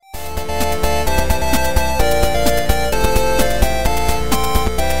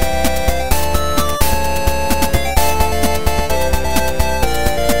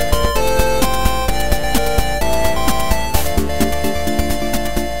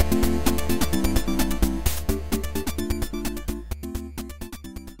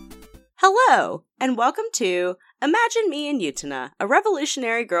Hello, and welcome to Imagine Me and Utena, a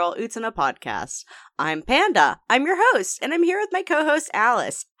Revolutionary Girl Utena podcast. I'm Panda. I'm your host, and I'm here with my co-host,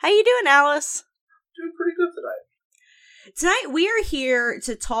 Alice. How you doing, Alice? Doing pretty good tonight. Tonight, we are here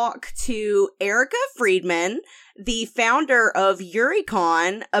to talk to Erica Friedman, the founder of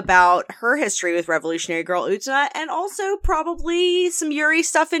YuriCon, about her history with Revolutionary Girl Utena, and also probably some Yuri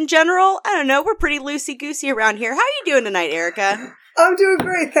stuff in general. I don't know, we're pretty loosey-goosey around here. How are you doing tonight, Erica? I'm doing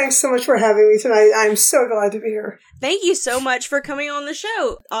great. Thanks so much for having me tonight. I'm so glad to be here. Thank you so much for coming on the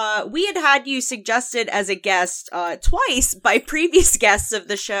show. We had you suggested as a guest twice by previous guests of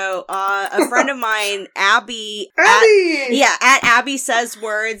the show. A friend of mine, Abby. At Abby Says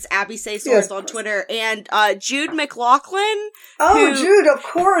Words. Abby Says Words on Twitter. And Jude McLaughlin. Jude, of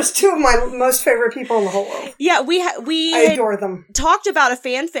course. Two of my most favorite people in the whole world. Yeah, I adore them. Talked about a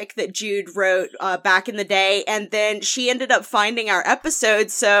fanfic that Jude wrote back in the day, and then she ended up finding our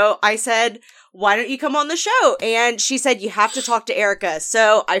episode, so I said, why don't you come on the show? And she said, you have to talk to Erica.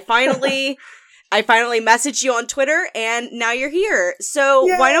 So I finally messaged you on Twitter, and now you're here. So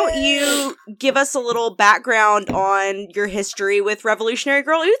Yay! Why don't you give us a little background on your history with Revolutionary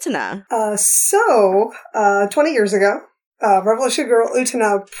Girl Utena? 20 years ago, Revolutionary Girl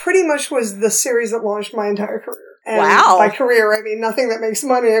Utena pretty much was the series that launched my entire career. And wow. By career, I mean nothing that makes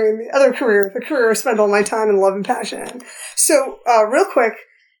money. I mean the other career, the career I spent all my time and love and passion in. So, real quick,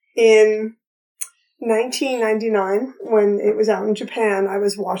 in 1999, when it was out in Japan, I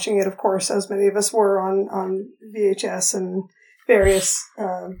was watching it, of course, as many of us were, on VHS and various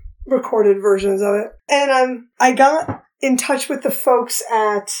recorded versions of it. And I got in touch with the folks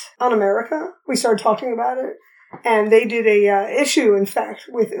at On America. We started talking about it. And they did a issue, in fact,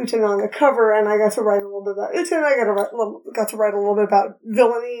 with Utena on the cover, and I got to write a little bit about Utena. I got to write a little bit about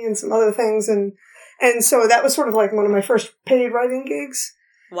villainy and some other things, and so that was sort of like one of my first paid writing gigs.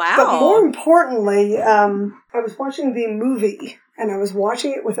 Wow! But more importantly, I was watching the movie, and I was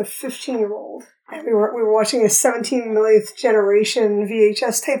watching it with a 15-year-old, and we were watching a 17 millionth generation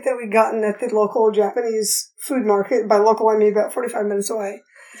VHS tape that we'd gotten at the local Japanese food market. By local, I mean about 45 minutes away.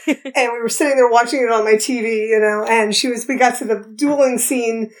 And we were sitting there watching it on my TV, and we got to the dueling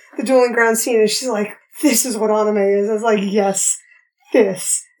ground scene, and she's like, this is what anime is. I was like, yes,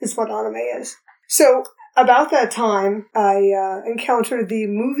 this is what anime is. So, about that time, I encountered the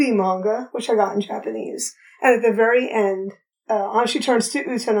movie manga, which I got in Japanese. And at the very end, Anshi turns to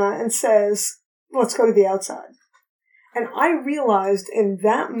Utena and says, let's go to the outside. And I realized in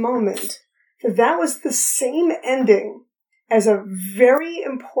that moment that was the same ending as a very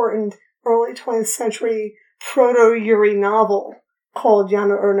important early 20th century proto-Yuri novel called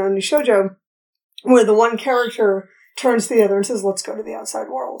Yano Uro ni Shoujo, where the one character turns to the other and says, let's go to the outside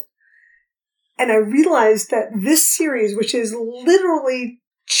world. And I realized that this series, which is literally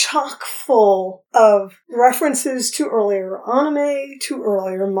chock full of references to earlier anime, to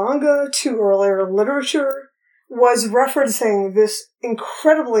earlier manga, to earlier literature, was referencing this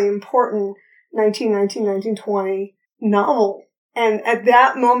incredibly important 1919-1920 novel. And at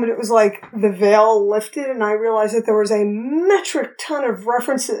that moment, it was like the veil lifted, and I realized that there was a metric ton of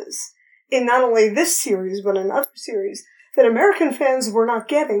references in not only this series, but in other series that American fans were not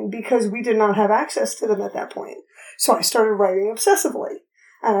getting because we did not have access to them at that point. So I started writing obsessively.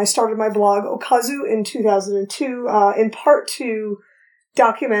 And I started my blog, Okazu, in 2002, in part to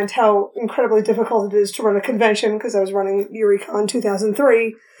document how incredibly difficult it is to run a convention, because I was running YuriCon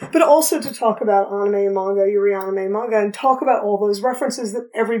 2003, but also to talk about anime and manga, Yuri anime manga, and talk about all those references that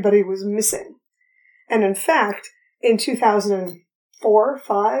everybody was missing. And in fact, in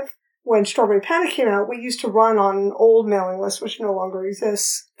 2004-05, when Strawberry Panic came out, we used to run on an old mailing list, which no longer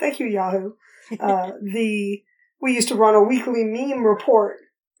exists. Thank you, Yahoo. We used to run a weekly meme report.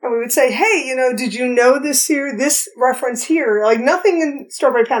 And we would say, hey, did you know this reference here? Like, nothing in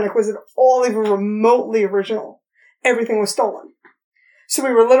Strawberry Panic was at all even remotely original. Everything was stolen. So we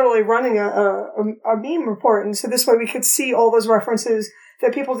were literally running a meme report, and so this way we could see all those references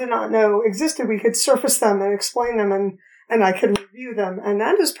that people did not know existed. We could surface them and explain them, and I could review them. And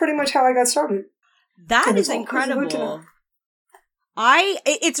that is pretty much how I got started. That is incredible.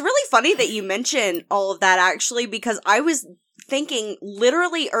 It's really funny that you mention all of that, actually, because I was thinking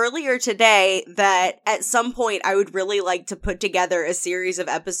literally earlier today that at some point I would really like to put together a series of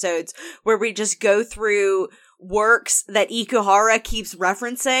episodes where we just go through works that Ikuhara keeps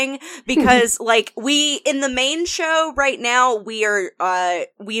referencing, because like in the main show right now,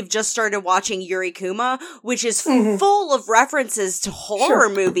 we've just started watching Yuri Kuma, which is full of references to horror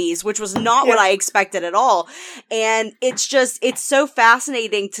movies, which was not what I expected at all. And it's so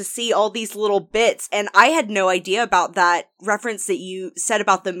fascinating to see all these little bits. And I had no idea about that reference that you said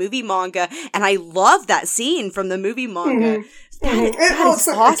about the movie manga. And I love that scene from the movie manga. It's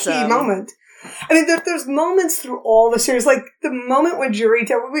awesome. A key moment. I mean, there's moments through all the series, like the moment when Juri,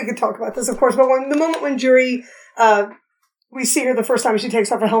 we could talk about this, of course, but the moment when Juri, we see her the first time she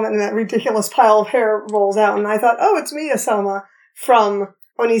takes off her helmet and that ridiculous pile of hair rolls out, and I thought, oh, it's Miya-sama from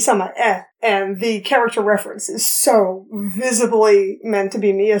Onisama E, and the character reference is so visibly meant to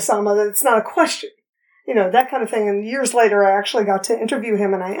be Miya-sama that it's not a question. You know, that kind of thing. And years later, I actually got to interview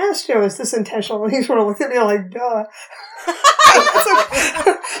him, and I asked, is this intentional? And he sort of looked at me like, duh.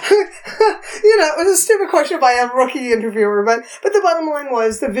 It was a stupid question by a rookie interviewer, but the bottom line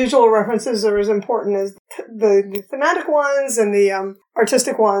was the visual references are as important as the thematic ones and the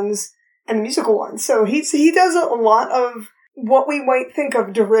artistic ones and the musical ones. So he does a lot of what we might think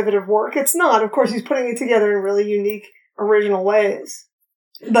of derivative work. It's not. Of course, he's putting it together in really unique, original ways.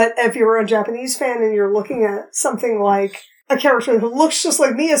 But if you're a Japanese fan and you're looking at something like a character who looks just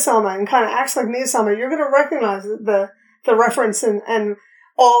like Miya-sama and kind of acts like Miya-sama, you're going to recognize the reference and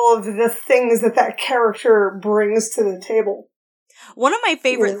all of the things that character brings to the table. One of my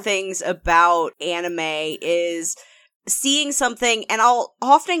favorite things about anime is seeing something, and I'll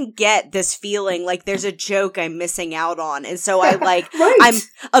often get this feeling like there's a joke I'm missing out on. And so I I'm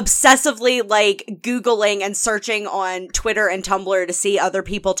obsessively Googling and searching on Twitter and Tumblr to see other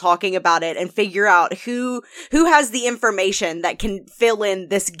people talking about it and figure out who has the information that can fill in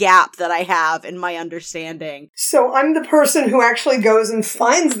this gap that I have in my understanding. So I'm the person who actually goes and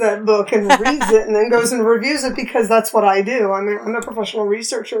finds that book and reads it and then goes and reviews it, because that's what I do. I'm a professional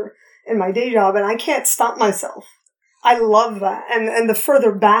researcher in my day job, and I can't stop myself. I love that. And the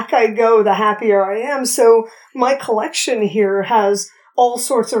further back I go, the happier I am. So my collection here has all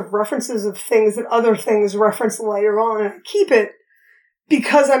sorts of references of things that other things reference later on. And I keep it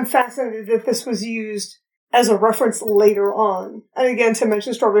because I'm fascinated that this was used as a reference later on. And again, to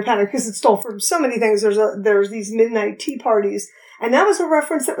mention Strawberry Panic, because it's stolen from so many things. There's these midnight tea parties. And that was a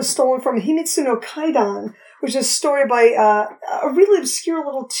reference that was stolen from Himitsu no Kaidan, which is a story by a really obscure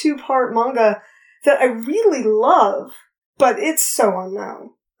little 2-part manga that I really love, but it's so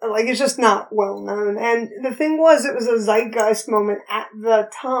unknown. It's just not well known. And the thing was, it was a zeitgeist moment at the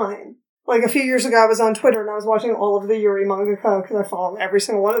time. A few years ago, I was on Twitter and I was watching all of the Yuri mangaka, because I follow every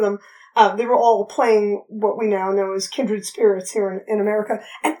single one of them. They were all playing what we now know as Kindred Spirits here in America.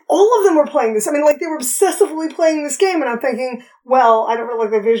 And all of them were playing this. I mean, they were obsessively playing this game, and I'm thinking, well, I don't really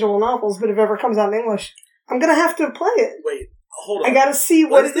like the visual novels, but if it ever comes out in English, I'm gonna have to play it. Wait, hold on. I gotta see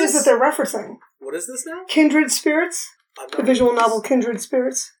what it is that they're referencing. What is this now? Kindred Spirits. The visual novel Kindred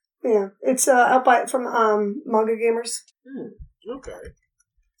Spirits. Yeah. It's out from Manga Gamers. Okay.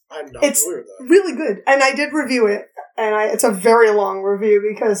 I'm not familiar with that. It's really good. And I did review it. And it's a very long review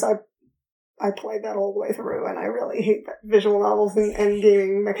because I played that all the way through, and I really hate that visual novels and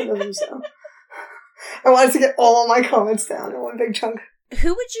gaming mechanisms. So I wanted to get all my comments down in one big chunk. Who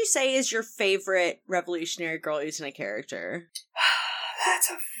would you say is your favorite Revolutionary Girl Utena character?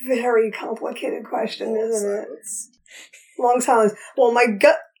 That's a very complicated question, isn't it? Long silence. Well, my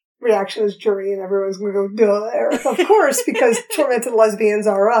gut reaction is Juri, and everyone's going to go, duh, Eric, of course, because tormented lesbians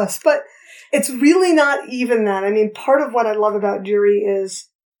are us. But it's really not even that. I mean, part of what I love about Juri is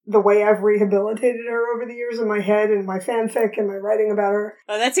the way I've rehabilitated her over the years in my head and my fanfic and my writing about her.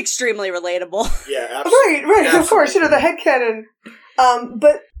 Oh, that's extremely relatable. Yeah, absolutely. Right, absolutely. Of course, the headcanon.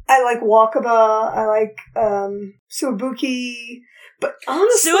 But I like Wakaba, I like Suwabuki. But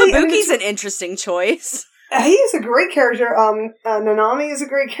honestly, Suwabuki's an interesting choice. He is a great character. Nanami is a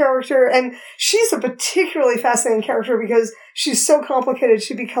great character, and she's a particularly fascinating character because she's so complicated.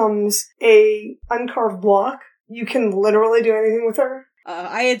 She becomes a uncarved block. You can literally do anything with her.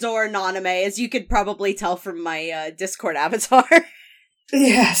 I adore Naname, as you could probably tell from my Discord avatar.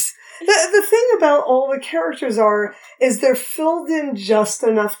 Yes. The thing about all the characters is they're filled in just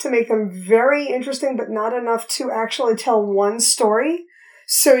enough to make them very interesting, but not enough to actually tell one story.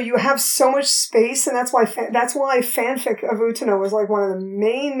 So you have so much space, and that's why fanfic of Utena was one of the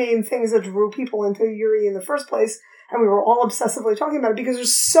main things that drew people into Yuri in the first place, and we were all obsessively talking about it because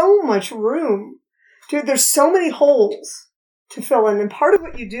there's so much room. Dude, there's so many holes to fill in, and part of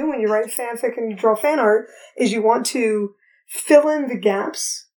what you do when you write fanfic and you draw fan art is you want to fill in the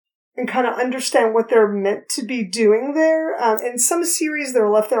gaps and kind of understand what they're meant to be doing there. In some series, they're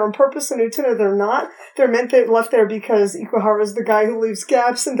left there on purpose, and Utena, they're not. They're left there because Ikuhara's the guy who leaves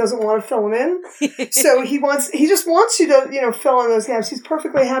gaps and doesn't want to fill them in. So he just wants you to, fill in those gaps. He's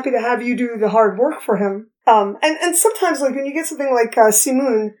perfectly happy to have you do the hard work for him. And sometimes, like, when you get something like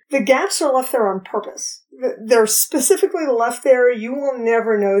Simoon, the gaps are left there on purpose. They're specifically left there. You will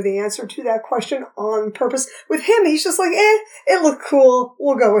never know the answer to that question on purpose. With him, he's just like, it looked cool.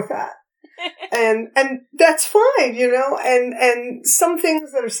 We'll go with that. and that's fine, and some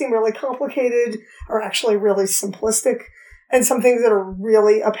things that seem really complicated are actually really simplistic. And some things that are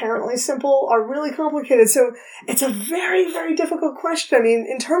really apparently simple are really complicated. So it's a very, very difficult question. I mean,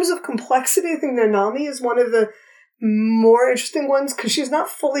 in terms of complexity, I think Nanami is one of the more interesting ones because she's not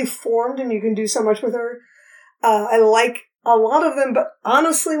fully formed and you can do so much with her. I like a lot of them, but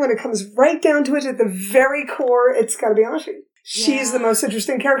honestly, when it comes right down to it, at the very core, it's got to be Ashi. She's the most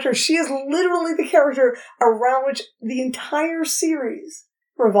interesting character. She is literally the character around which the entire series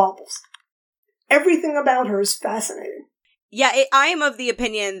revolves. Everything about her is fascinating. Yeah, I am of the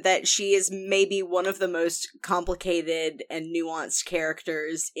opinion that she is maybe one of the most complicated and nuanced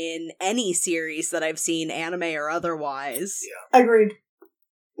characters in any series that I've seen, anime or otherwise. Yeah. Agreed.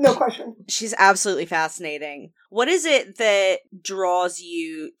 No question. She's absolutely fascinating. What is it that draws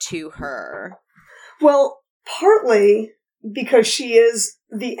you to her? Well, partly because she is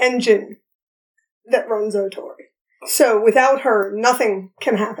the engine that runs Otori. So without her, nothing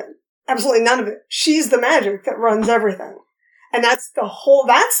can happen. Absolutely none of it. She's the magic that runs everything. And that's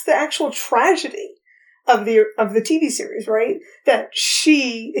the actual tragedy of the TV series, right? That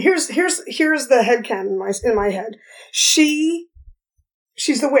here's the headcanon in my head. She's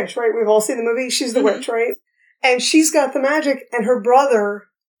the witch, right? We've all seen the movie. She's the witch, right? And she's got the magic, and her brother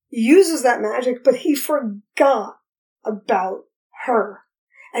uses that magic, but he forgot about her.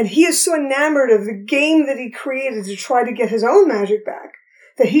 And he is so enamored of the game that he created to try to get his own magic back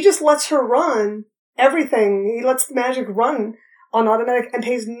that he just lets her run everything. He lets the magic run on automatic and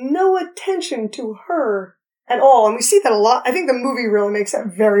pays no attention to her at all. And we see that a lot. I think the movie really makes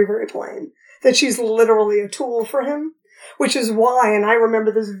that very, very plain. That she's literally a tool for him. Which is why, and I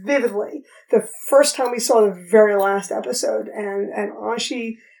remember this vividly, the first time we saw the very last episode, and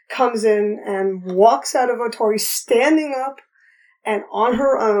Ashi comes in and walks out of Otori standing up and on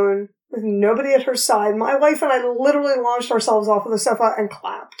her own with nobody at her side. My wife and I literally launched ourselves off of the sofa and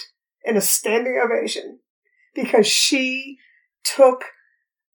clapped in a standing ovation because she took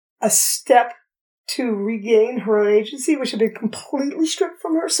a step to regain her own agency, which had been completely stripped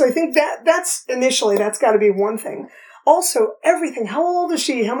from her. So I think that's got to be one thing. Also, everything. How old is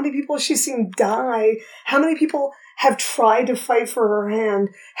she? How many people has she seen die? How many people have tried to fight for her hand?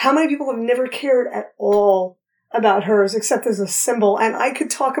 How many people have never cared at all about hers except as a symbol? And I could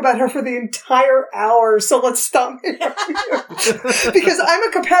talk about her for the entire hour, so let's stop me because I'm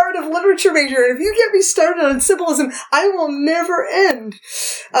a comparative literature major, and if you get me started on symbolism, I will never end.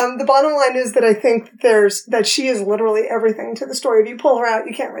 The bottom line is that I think that she is literally everything to the story. If you pull her out,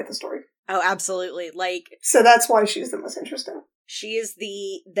 you can't write the story. Oh, absolutely. So that's why she's the most interesting. She is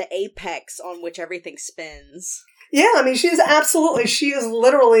the apex on which everything spins. Yeah, I mean, she is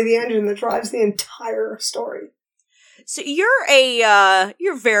literally the engine that drives the entire story. So you're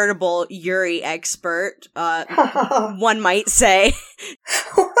veritable Yuri expert, one might say.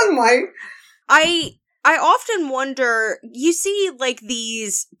 One might. I often wonder, you see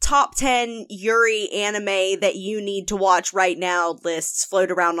these top 10 Yuri anime that you need to watch right now lists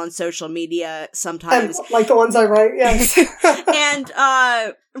float around on social media sometimes. And, like the ones I write, yes. And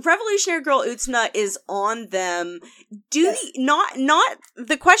Revolutionary Girl Utena is on them.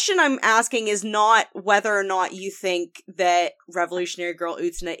 The question I'm asking is not whether or not you think that Revolutionary Girl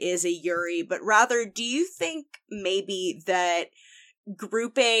Utena is a Yuri, but rather, do you think maybe that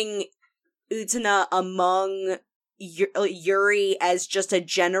grouping Utena among Yuri as just a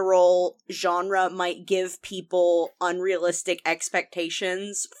general genre might give people unrealistic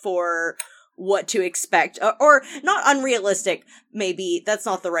expectations for what to expect, or not unrealistic, maybe that's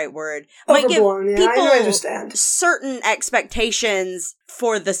not the right word. Might give people I understand. Certain expectations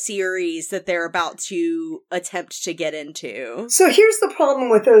for the series that they're about to attempt to get into. So here's the problem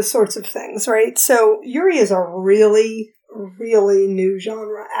with those sorts of things, right? So Yuri is a really new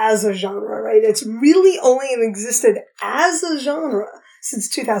genre as a genre, right? It's really only existed as a genre since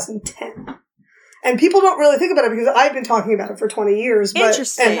 2010. And people don't really think about it because I've been talking about it for 20 years,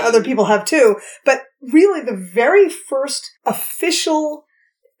 and other people have too. But really the very first official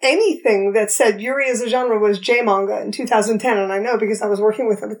anything that said Yuri as a genre was J-manga in 2010, and I know because I was working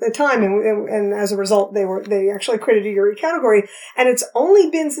with them at the time, and as a result, they actually created a Yuri category, and it's only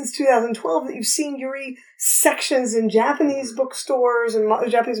been since 2012 that you've seen Yuri sections in Japanese bookstores and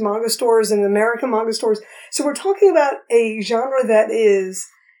Japanese manga stores and American manga stores. So we're talking about a genre that is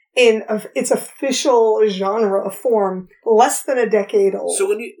in its official genre form less than a decade old. So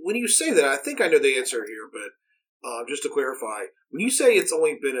when you say that, I think I know the answer here, but just to clarify, when you say it's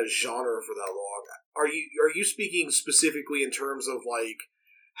only been a genre for that long, are you speaking specifically in terms of like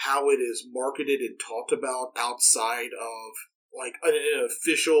how it is marketed and talked about outside of like an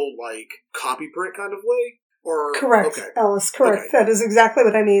official like copy print kind of way? Or correct, okay. Ellis, correct. Okay. That is exactly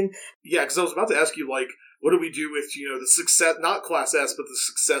what I mean. Yeah, because I was about to ask you like, what do we do with the success, not Class S, but the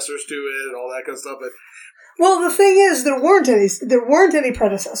successors to it and all that kind of stuff? But well, the thing is, there weren't any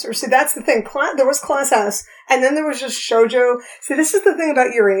predecessors. See, that's the thing. There was Class S, and then there was just shoujo. See, this is the thing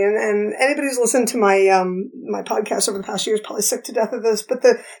about Yuri, and anybody who's listened to my my podcast over the past year is probably sick to death of this. But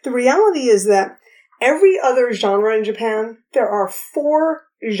the reality is that every other genre in Japan, there are 4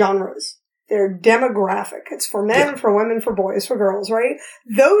 genres. They're demographic. It's for men, for women, for boys, for girls, right?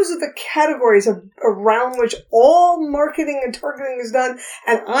 Those are the categories around which all marketing and targeting is done.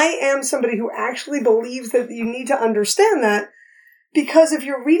 And I am somebody who actually believes that you need to understand that, because if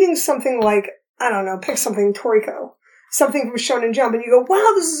you're reading something like, I don't know, pick something, Toriko, something from Shonen Jump, and you go,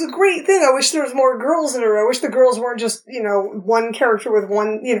 wow, this is a great thing. I wish there was more girls in it. I wish the girls weren't just, one character with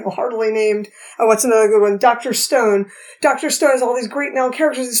one, hardly named, what's another good one? Dr. Stone. Dr. Stone has all these great male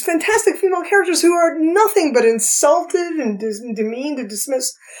characters, these fantastic female characters who are nothing but insulted and demeaned and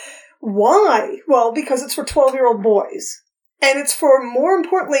dismissed. Why? Well, because it's for 12-year-old boys. And it's for, more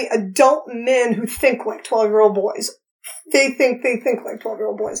importantly, adult men who think like 12-year-old boys. They think like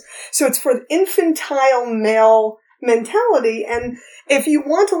 12-year-old boys. So it's for the infantile male mentality. And if you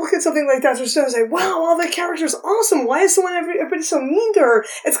want to look at something like Dr. Stone and say, wow, all the characters are awesome, why is everybody so mean to her?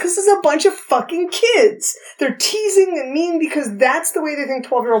 It's because there's a bunch of fucking kids. They're teasing and mean because that's the way they think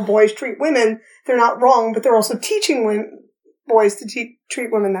 12-year-old boys treat women. They're not wrong, but they're also teaching boys to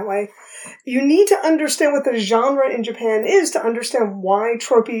treat women that way. You need to understand what the genre in Japan is to understand why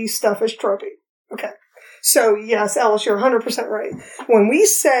tropey stuff is tropey. Okay. So yes, Alice, you're 100% right.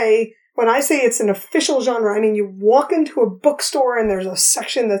 When I say it's an official genre, I mean you walk into a bookstore and there's a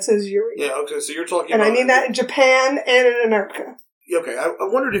section that says Yuri. Yeah, okay, so you're talking and about... And I mean that in Japan and in America. Okay, I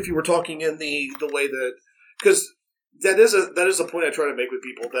wondered if you were talking in the way that... Because that is a point I try to make with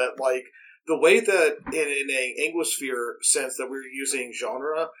people, that, like, the way that in an Anglosphere sense that we're using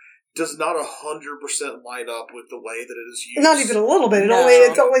genre does not 100% line up with the way that it is used. Not even a little bit.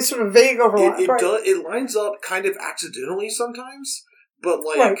 It's only sort of vague overlap. It lines up kind of accidentally sometimes. But,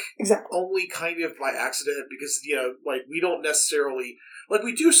 like, right, exactly. Only kind of by accident, because, we don't necessarily... Like,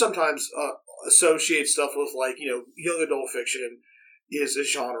 we do sometimes associate stuff with, like, young adult fiction is a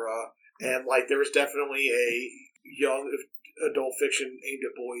genre, and, like, there is definitely a young adult fiction aimed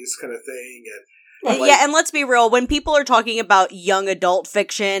at boys kind of thing, and... Like, yeah, and let's be real, when people are talking about young adult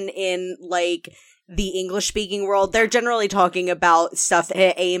fiction in, like, the English-speaking world, they're generally talking about stuff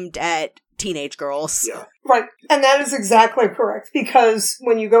aimed at teenage girls. Yeah. Right. And that is exactly correct. Because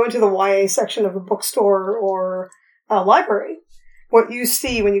when you go into the YA section of a bookstore or a library, what you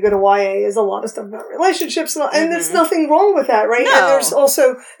see when you go to YA is a lot of stuff about relationships. And there's nothing wrong with that, right? No.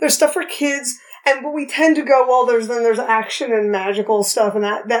 And there's stuff for kids. But we tend to go, well, there's action and magical stuff, and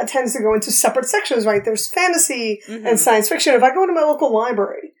that tends to go into separate sections, right? There's fantasy and science fiction. If I go to my local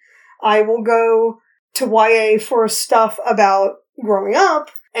library, I will go to YA for stuff about growing up.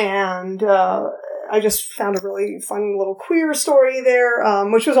 And I just found a really fun little queer story there,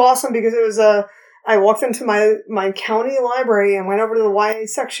 which was awesome because it was I walked into my county library and went over to the YA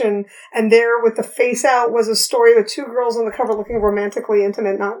section, and there with the face out was a story with 2 girls on the cover looking romantically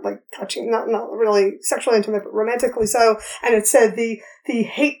intimate, not like touching, not really sexually intimate, but romantically so. And it said the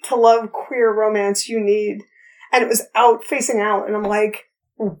hate to love queer romance you need. And it was facing out, and I'm like,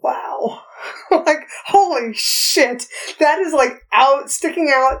 wow. Like, holy shit. That is like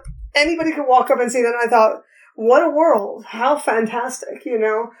sticking out. Anybody could walk up and see that. And I thought, what a world. How fantastic,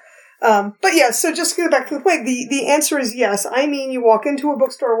 But yeah, so just to get back to the point, the answer is yes. I mean, you walk into a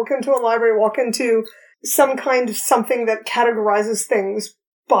bookstore, walk into a library, walk into some kind of something that categorizes things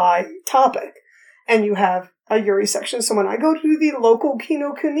by topic. And you have a Yuri section. So when I go to the local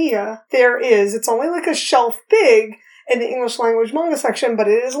Kinokuniya, it's only like a shelf big in the English language manga section, but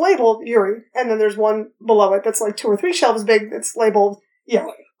it is labeled Yuri. And then there's one below it that's like 2 or 3 shelves big that's labeled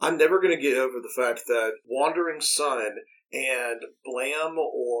Yuri. I'm never going to get over the fact that Wandering Sun and Blam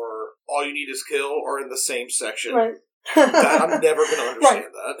or All You Need Is Kill are in the same section. Right. I'm never going to understand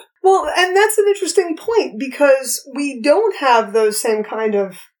that. Well, and that's an interesting point, because we don't have those same kind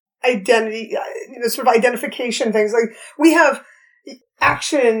of identity, sort of identification things. Like, we have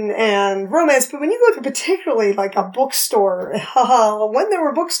action and romance, but when you go to particularly like a bookstore, when there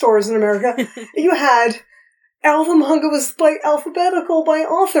were bookstores in America, you had all the manga was alphabetical by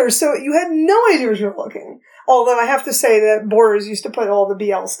author, so you had no idea what you were looking. Although I have to say that Borders used to put all the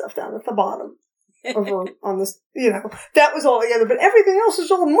BL stuff down at the bottom. Over on this, that was all together, but everything else was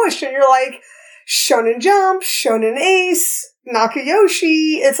all mush, and you're like, Shonen Jump, Shonen Ace,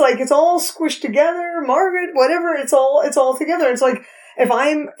 Nakayoshi, it's like, it's all squished together, Margaret, whatever, it's all together. It's like, if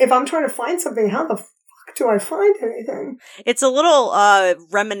I'm trying to find something, how the fuck do I find anything? It's a little,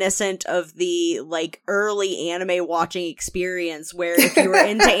 reminiscent of the, like, early anime watching experience, where if you were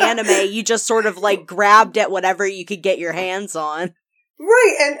into anime, you just sort of, like, grabbed at whatever you could get your hands on.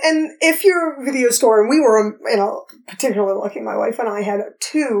 Right, and if your video store, and we were, particularly lucky, my wife and I had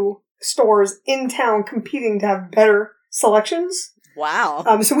 2 stores in town competing to have better selections. Wow.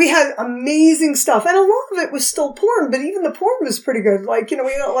 So we had amazing stuff, and a lot of it was still porn, but even the porn was pretty good. Like, we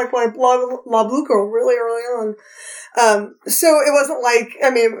got like La Blue Girl really early on. So it wasn't like,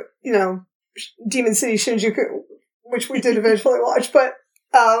 Demon City Shinjuku, which we did eventually watch, but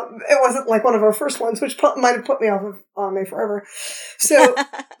it wasn't like one of our first ones, which might have put me off of anime forever. So,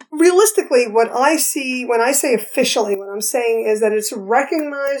 realistically, what I see when I say officially, what I'm saying is that it's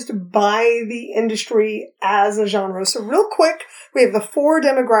recognized by the industry as a genre. So, real quick, we have the 4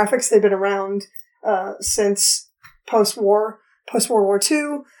 demographics. They've been around since post-World War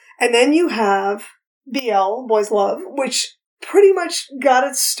II. And then you have BL, Boys Love, which pretty much got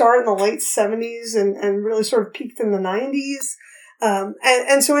its start in the late 70s and really sort of peaked in the 90s.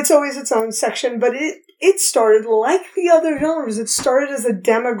 And so it's always its own section, but it started like the other genres. It started as a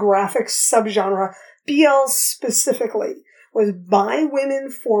demographic subgenre. BL specifically was by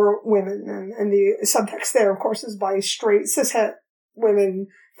women for women, and the subtext there, of course, is by straight cishet women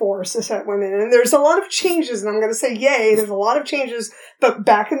for cishet women. And there's a lot of changes, and I'm going to say yay, there's a lot of changes, but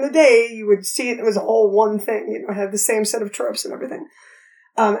back in the day, you would see it was all one thing, it had the same set of tropes and everything.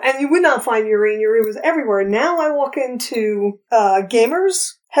 And you would not find Yuri, and Yuri was everywhere. Now I walk into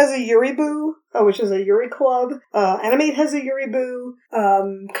Gamers has a Yuri-boo, which is a Yuri club. Animate has a Yuri-boo.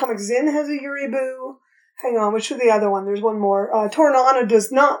 Comic Zin has a Yuri-boo. Hang on, which is the other one? There's one more. Tornana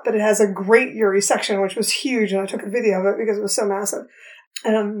does not, but it has a great Yuri section, which was huge, and I took a video of it because it was so massive.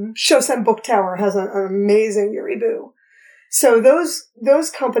 Shosen Book Tower has an amazing Yuri-boo. So those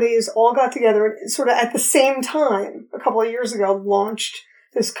companies all got together and sort of at the same time, a couple of years ago, launched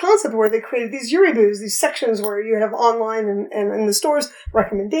this concept where they created these Yuri-boos, these sections where you have online and in the stores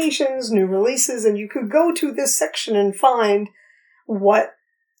recommendations, new releases, and you could go to this section and find what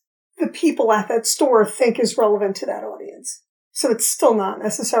the people at that store think is relevant to that audience. So it's still not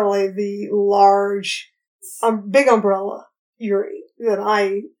necessarily the large, big umbrella Yuri that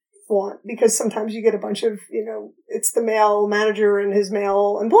I want, because sometimes you get a bunch of, it's the male manager and his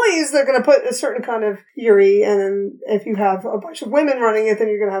male employees, they're going to put a certain kind of Yuri, and then if you have a bunch of women running it, then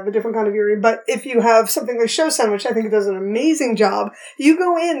you're going to have a different kind of Yuri. But if you have something like Shosen, which I think does an amazing job, you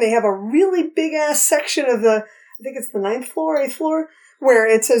go in, they have a really big-ass section of I think it's the 9th floor, 8th floor, where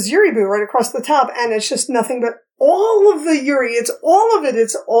it says Yuri-boo right across the top, and it's just nothing but all of the Yuri. It's all of it.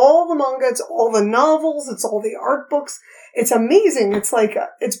 It's all the manga. It's all the novels. It's all the art books. It's amazing. It's like,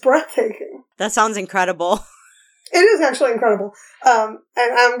 it's breathtaking. That sounds incredible. It is actually incredible. And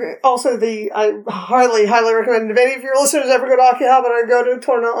I'm also I highly, highly recommend, if any of your listeners ever go to Akihabara, go to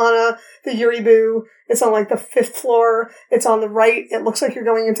Tornana, the Yuri-boo. It's on like the 5th floor. It's on the right. It looks like you're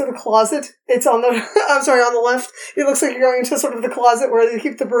going into the closet. It's on on the left. It looks like you're going into sort of the closet where they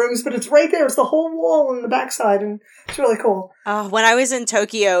keep the brooms, but it's right there. It's the whole wall on the backside, and it's really cool. When I was in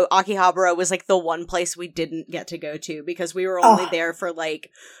Tokyo, Akihabara was like the one place we didn't get to go to because we were only there for like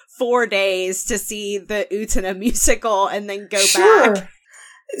 4 days to see the Utena musical and then go back.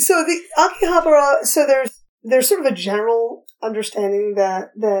 So the Akihabara, so there's sort of a general understanding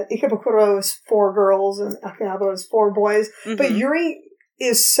that Ikebukuro is for girls and Akihabara is for boys, but Yuri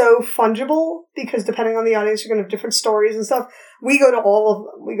is so fungible because depending on the audience, you're going to have different stories and stuff. We go to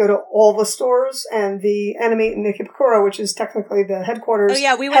all the stores, and the Animate in Ikebukuro, which is technically the headquarters. Oh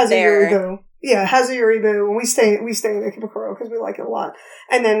yeah, we went there. Has a Yuri-boo, and we stay in Ikebukuro because we like it a lot.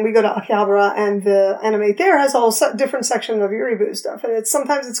 And then we go to Akihabara, and the Animate there has a whole different section of Yuri-boo stuff, and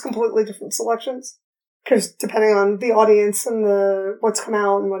sometimes it's completely different selections. Because depending on the audience and what's come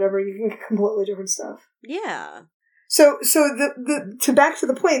out and whatever, you can get completely different stuff. Yeah. So back to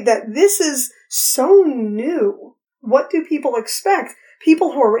the point that this is so new. What do people expect?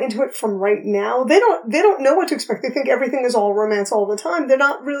 people who are into it from right now, they don't know what to expect. They think everything is all romance all the time. They're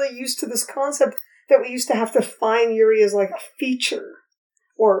not really used to this concept that we used to have to find Yuri as like a feature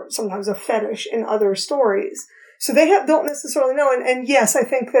or sometimes a fetish in other stories. So they don't necessarily know. And yes, I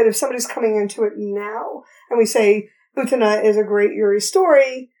think that if somebody's coming into it now and we say Utena is a great Yuri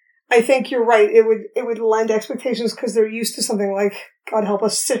story, I think you're right. It would lend expectations because they're used to something like, God help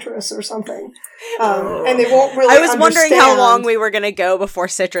us, Citrus or something. And they won't really I was wondering how long we were going to go before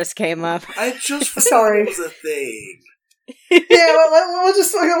Citrus came up. I just forgot it was a thing. Yeah,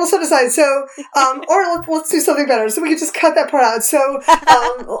 we'll set aside. So, or let's do something better. So we can just cut that part out. So,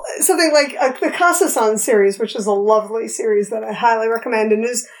 something like the Kasa-san series, which is a lovely series that I highly recommend, and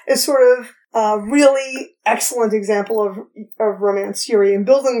is sort of a really excellent example of romance Yuri and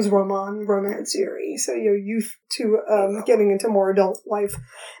Bildungsroman romance Yuri. So, youth to getting into more adult life,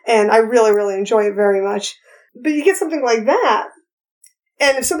 and I really, really enjoy it very much. But you get something like that.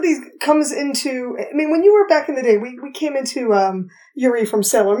 And if somebody comes into, I mean, when you were back in the day, we came into Yuri from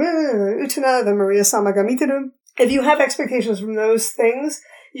Sailor Moon, Utena, the Maria-sama ga Miteru. If you have expectations from those things,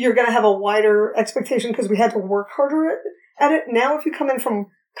 you're going to have a wider expectation because we had to work harder at it. Now, if you come in from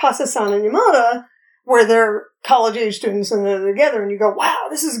Kasa-san and Yamada, where they're college-age students and they're together, and you go, wow,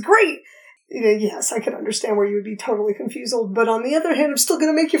 this is great. Yes, I could understand where you would be totally confused, but on the other hand, I'm still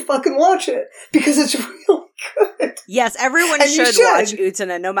going to make you fucking watch it because it's really good. Yes, everyone should watch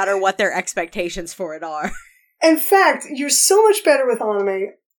Utena, no matter what their expectations for it are. In fact, you're so much better with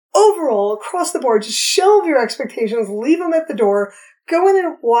anime overall, across the board. Just shelve your expectations, leave them at the door, go in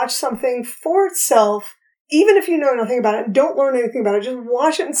and watch something for itself, even if you know nothing about it, and don't learn anything about it. Just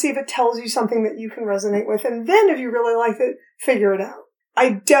watch it and see if it tells you something that you can resonate with, and then if you really like it, figure it out.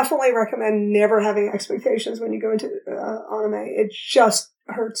 I definitely recommend never having expectations when you go into anime. It just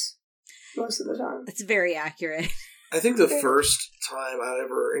hurts most of the time. It's very accurate. I think the first time I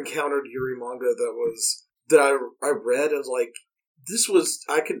ever encountered Yuri manga that I read, I was like,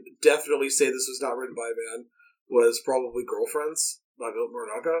 I could definitely say this was not written by a man, was probably Girlfriends by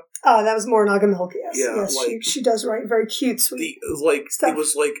Morinaga. Oh, that was Morinaga Milk, yes. Yeah, yes, she does write very cute, sweet stuff. It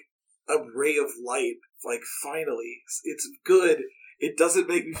was like a ray of light. Like, finally, it's good. It doesn't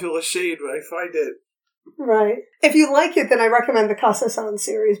make me feel ashamed when I find it. Right. If you like it, then I recommend the Kasa-san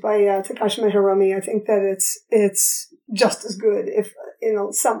series by Takashima Hiromi. I think that it's just as good, if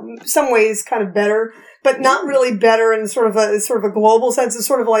some ways kind of better, but not really better in sort of a global sense. It's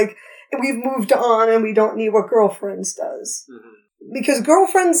sort of like we've moved on and we don't need what Girlfriends does. Mm-hmm. Because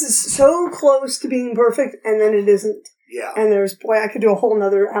Girlfriends is so close to being perfect, and then it isn't. Yeah. And I could do a whole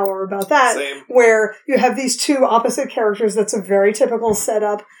nother hour about that. Same. Where you have these two opposite characters. That's a very typical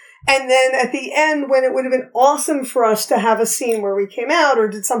setup. And then at the end, when it would have been awesome for us to have a scene where we came out or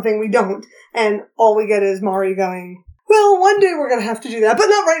did something, we don't. And all we get is Mari going, well, one day we're going to have to do that, but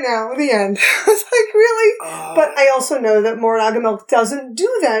not right now, at the end. It's like, really? But I also know that Morinaga Milk doesn't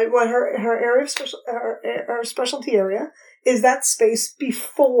do that. What her area of her specialty area is that space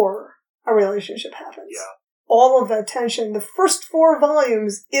before a relationship happens. Yeah. All of that tension, the first 4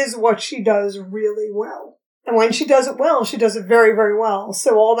 volumes is what she does really well. And when she does it well, she does it very, very well.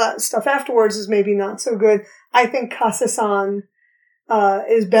 So all that stuff afterwards is maybe not so good. I think Kasa-san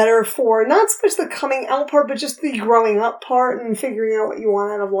is better for not so much the coming out part, but just the growing up part and figuring out what you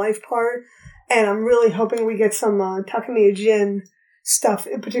want out of life part. And I'm really hoping we get some Takamiya Jin stuff,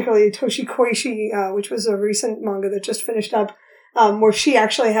 particularly Toshi Koishi, which was a recent manga that just finished up, where she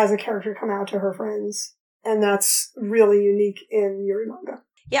actually has a character come out to her friends. And that's really unique in Yuri manga.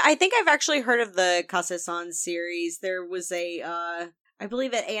 Yeah, I think I've actually heard of the Kasa-san series. There was I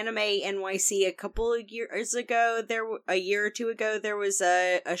believe at Anime NYC a couple of years ago, a year or two ago, there was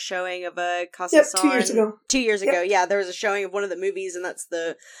a showing of a Kasa-san. 2 years ago. 2 years ago, yeah. There was a showing of one of the movies, and that's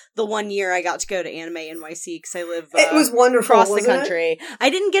the 1 year I got to go to Anime NYC because I live it was wonderful, across the country. I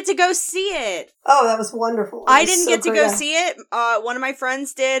didn't get to go see it. Oh, that was wonderful. I didn't get to go see it. One of my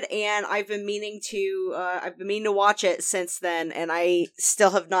friends did, and I've been meaning to watch it since then, and I still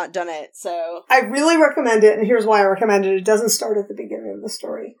have not done it. So I really recommend it, and here's why I recommend it. It doesn't start at the beginning of the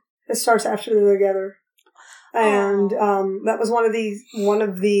story. It starts after they're together. And that was one of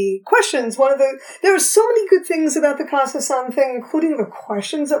the questions. There were so many good things about the Kasa-san thing, including the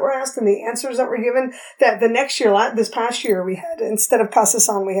questions that were asked and the answers that were given, that the next year, this past year, we had, instead of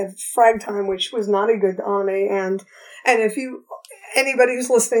Kasa-san, we had Frag Time, which was not a good anime. And if anybody who's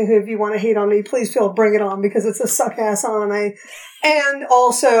listening, if you want to hate on me, please bring it on, because it's a suck-ass anime. And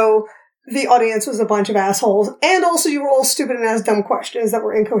also, the audience was a bunch of assholes, and also you were all stupid and asked dumb questions that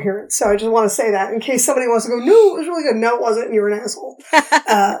were incoherent. So I just want to say that in case somebody wants to go, no, it was really good. No, it wasn't, and you're an asshole.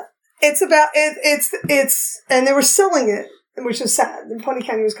 It's about, and they were selling it which is sad. And Pony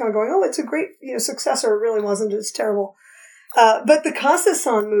Canyon was kind of going, oh, it's a great successor. It really wasn't. It's terrible. But the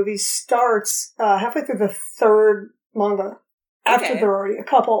Kase-san movie starts halfway through the third manga. After they're already a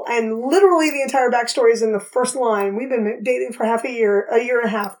couple. And literally the entire backstory is in the first line. We've been dating for a year and a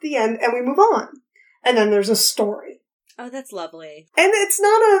half, the end, and we move on. And then there's a story. Oh, that's lovely. And it's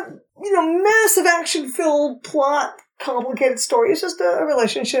not a, massive action-filled plot, complicated story. It's just a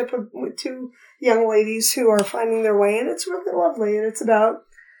relationship with two young ladies who are finding their way, and it's really lovely. And it's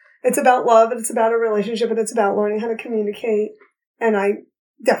about love, and it's about a relationship, and it's about learning how to communicate. And I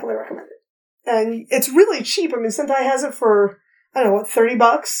definitely recommend it. And it's really cheap. I mean, Sentai has it for, I don't know,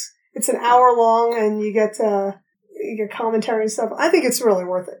 $30? It's an hour long, and you get commentary and stuff. I think it's really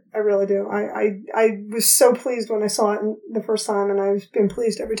worth it. I really do. I was so pleased when I saw it the first time, and I've been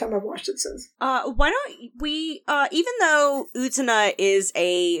pleased every time I've watched it since. Why don't we, even though Utena is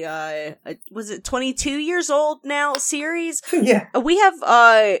was it 22 years old now series? Yeah. We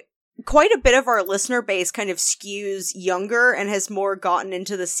have, quite a bit of our listener base kind of skews younger and has more gotten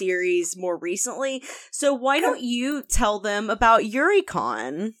into the series more recently. So why don't you tell them about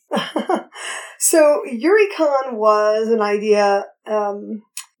Yuri-Con? So Yuri-Con was an idea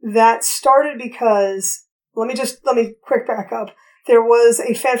that started because, let me quick back up. There was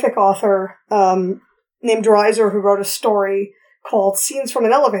a fanfic author named Dreiser who wrote a story called Scenes from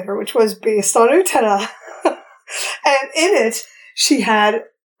an Elevator, which was based on Utena. And in it, she had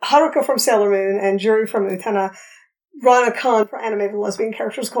Haruka from Sailor Moon and Juri from Utena run a con for animated lesbian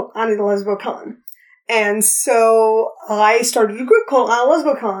characters called Ani the Lesbo-Con. And so I started a group called Ani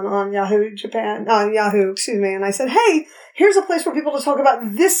Lesbo-Con on Yahoo, and I said, hey, here's a place for people to talk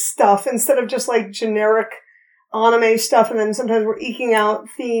about this stuff instead of just like generic anime stuff, and then sometimes we're eking out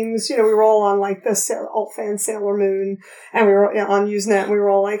themes. We were all on like the alt-fan Sailor Moon, and we were on Usenet, and we were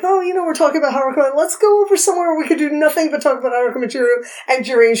all like, oh, we're talking about Haruka, and let's go over somewhere where we could do nothing but talk about Haruka Michiru and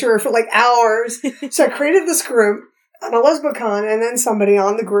Juri and Shuri for like hours. So I created this group on a Lesbo-Con, and then somebody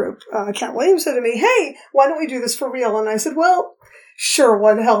on the group, Kat Williams, said to me, hey, why don't we do this for real? And I said, well, sure,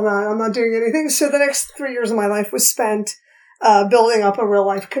 why the hell not? I'm not doing anything. So the next 3 years of my life was spent building up a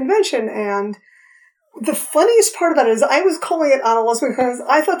real-life convention, and the funniest part about it is I was calling it Ana Lesbo because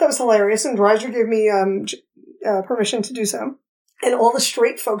I thought that was hilarious, and Dreiser gave me permission to do so. And all the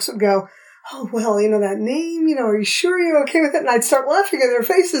straight folks would go, oh, well, that name, are you sure you're okay with it? And I'd start laughing in their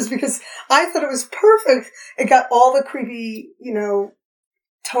faces because I thought it was perfect. It got all the creepy,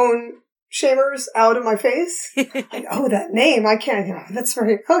 tone shamers out of my face. Like, oh, that name, I can't, that's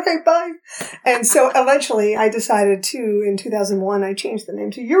very, okay, bye. And so eventually I decided in 2001, I changed the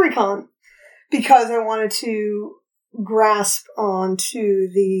name to Yuri-Con, because I wanted to grasp onto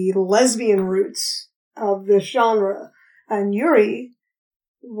the lesbian roots of this genre. And Yuri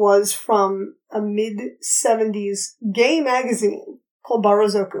was from a mid-70s gay magazine called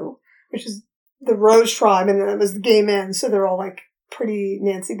Barazoku, which is the Rose Tribe, and it was the gay men, so they're all like pretty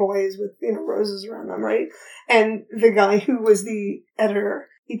Nancy boys with, roses around them, right? And the guy who was the editor,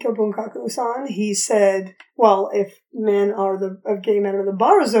 Ito Bunkaku-san, he said, well, if gay men are the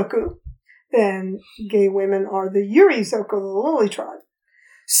Barazoku, then gay women are the Yuri-Zoku, the Lily Tribe.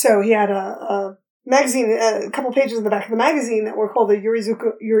 So he had a magazine, a couple pages in the back of the magazine that were called the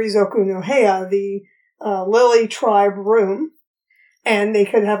Yuri-Zoku no Heya, the Lily Tribe Room. And they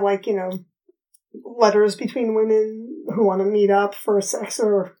could have letters between women who want to meet up for sex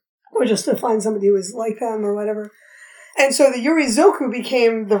or just to find somebody who is like them or whatever. And so the Yuri-Zoku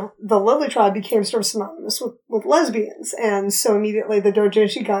became, the Lily Tribe became sort of synonymous with lesbians. And so immediately the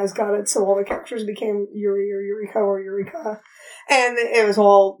doujinshi guys got it, so all the characters became Yuri or Yuriko or Yurika. And it was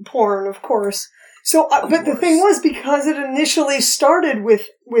all porn, of course. So, but the thing was, because it initially started with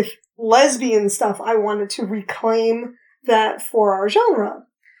lesbian stuff, I wanted to reclaim that for our genre.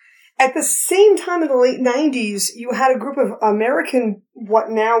 At the same time in the late 90s, you had a group of American, what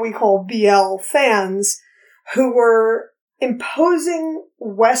now we call BL fans, who were imposing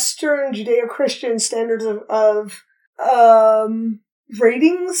Western Judeo-Christian standards of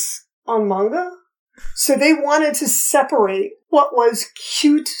ratings on manga. So they wanted to separate what was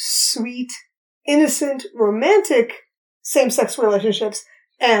cute, sweet, innocent, romantic same-sex relationships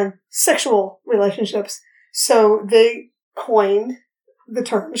and sexual relationships. So they coined the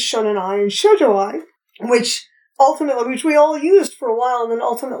terms shonenai and shoujoai, which we all used for a while, and then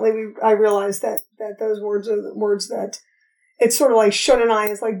ultimately I realized that those words are the words that, it's sort of like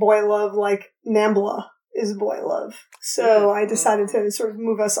shonenai is like boy love, like Nambla is boy love. So I decided to sort of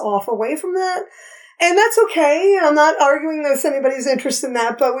move us away from that. And that's okay. I'm not arguing with anybody's interest in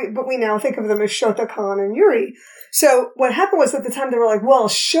that, but we now think of them as Shota-Kan and Yuri. So what happened was at the time they were like, well,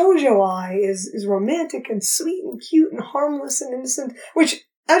 shoujo-ai is romantic and sweet and cute and harmless and innocent, which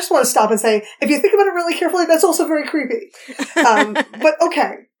I just want to stop and say, if you think about it really carefully, that's also very creepy. But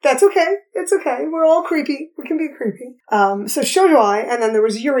okay. That's okay. It's okay. We're all creepy. We can be creepy. So shoujo-ai, and then there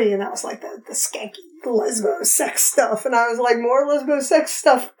was yuri, and that was like the skanky lesbo sex stuff. And I was like, more lesbo sex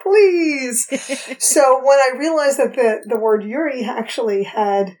stuff, please. So when I realized that the word yuri actually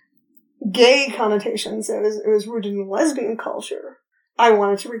had gay connotations, it was rooted in lesbian culture, I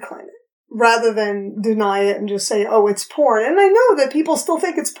wanted to reclaim it. Rather than deny it and just say, oh, it's porn. And I know that people still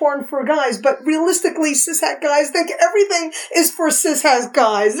think it's porn for guys, but realistically, cishet guys think everything is for cishet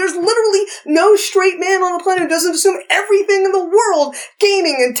guys. There's literally no straight man on the planet who doesn't assume everything in the world,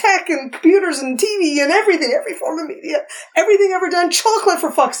 gaming and tech and computers and TV and everything, every form of media, everything ever done, chocolate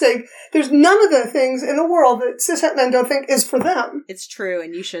for fuck's sake. There's none of the things in the world that cishet men don't think is for them. It's true,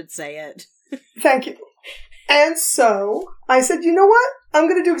 and you should say it. Thank you. And so I said, you know what? I'm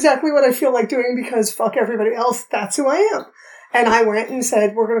going to do exactly what I feel like doing because fuck everybody else. That's who I am. And I went and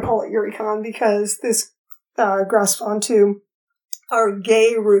said, we're going to call it YuriCon because this grasped onto our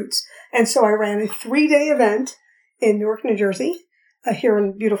gay roots. And so I ran a 3-day event in Newark, New Jersey, here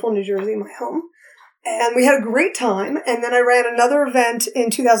in beautiful New Jersey, my home. And we had a great time. And then I ran another event in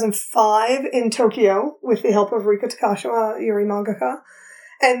 2005 in Tokyo with the help of Rika Takashima, Yuri mangaka.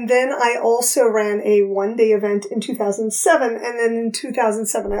 And then I also ran a 1-day event in 2007. And then in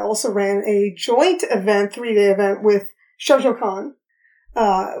 2007, I also ran a joint event, 3-day event with ShoujoCon,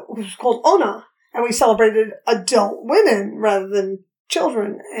 which was called Ona. And we celebrated adult women rather than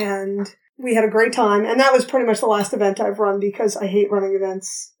children. And we had a great time. And that was pretty much the last event I've run because I hate running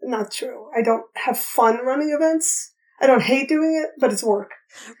events. Not true. I don't have fun running events. I don't hate doing it, but it's work.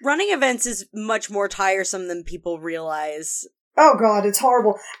 Running events is much more tiresome than people realize. Oh God, it's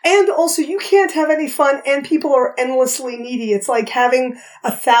horrible. And also, you can't have any fun and people are endlessly needy. It's like having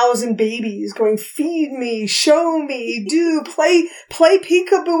 1,000 babies going, feed me, show me, play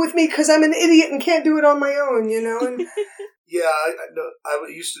peekaboo with me because I'm an idiot and can't do it on my own, you know? And yeah, I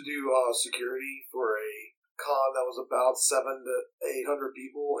used to do security for a con that was about 700 to 800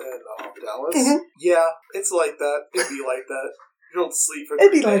 people in Dallas. Mm-hmm. Yeah, it's like that. It'd be like that. You don't sleep for 3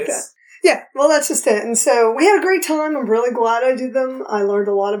 days. It'd be like that. Yeah, well, that's just it. And so we had a great time. I'm really glad I did them. I learned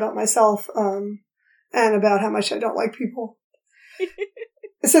a lot about myself and about how much I don't like people.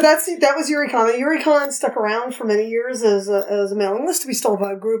 So that was YuriCon. YuriCon stuck around for many years as a mailing list. We still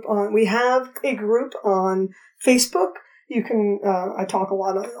have a group we have a group on Facebook. You can, I talk a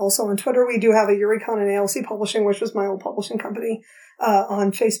lot also on Twitter. We do have a YuriCon and ALC Publishing, which was my old publishing company.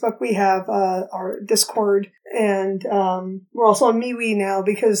 On Facebook, we have our Discord, and we're also on MeWe now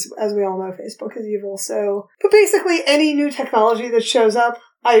because, as we all know, Facebook is evil. So, but basically, any new technology that shows up,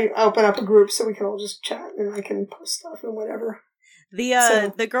 I open up a group so we can all just chat and I can post stuff and whatever.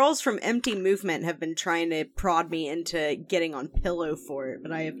 The girls from Empty Movement have been trying to prod me into getting on Pillow Fort,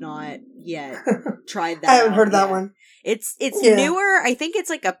 but I have not yet tried that. I haven't heard that one. It's newer. I think it's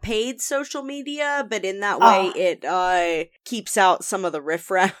like a paid social media, but in that way it keeps out some of the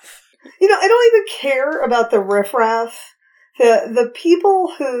riffraff. You know, I don't even care about the riffraff. The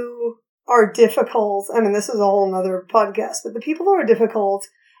people who are difficult, I mean, this is a whole nother podcast, but the people who are difficult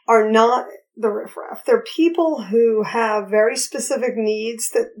are not the riffraff. They're people who have very specific needs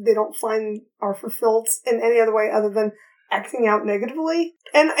that they don't find are fulfilled in any other way other than acting out negatively.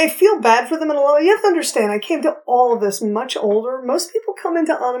 And I feel bad for them in a lot. You have to understand, I came to all of this much older. Most people come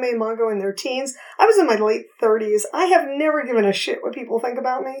into anime and manga in their teens. I was in my late 30s. I have never given a shit what people think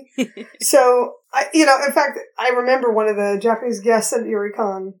about me. So, in fact, I remember one of the Japanese guests at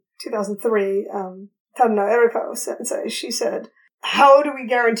YuriCon 2003, Tadano Eriko, she said, how do we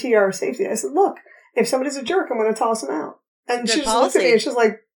guarantee our safety? I said, look, if somebody's a jerk, I'm going to toss them out. And she just looked at me and she was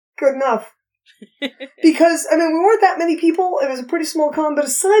like, good enough. Because, I mean, we weren't that many people. It was a pretty small con, but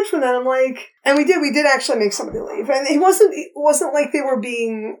aside from that, I'm like, and we did actually make somebody leave. And it wasn't like they were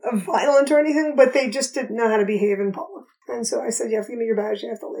being violent or anything, but they just didn't know how to behave in public. And so I said, you have to give me your badge, you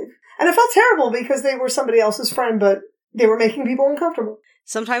have to leave. And it felt terrible because they were somebody else's friend, but they were making people uncomfortable.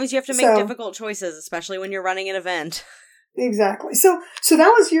 Sometimes you have to make difficult choices, especially when you're running an event. Exactly. So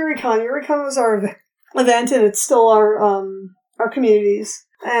that was YuriCon. YuriCon was our event, and it's still our communities.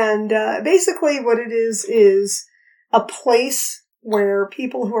 And basically what it is a place where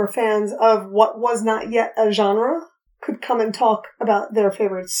people who are fans of what was not yet a genre could come and talk about their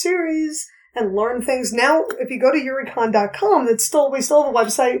favorite series and learn things. Now, if you go to yuricon.com, we still have a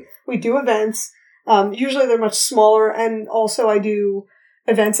website. We do events. Usually they're much smaller, and also I do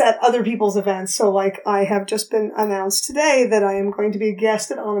events at other people's events. So, like, I have just been announced today that I am going to be a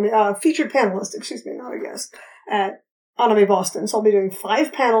guest at featured panelist, not a guest, at Anime Boston. So I'll be doing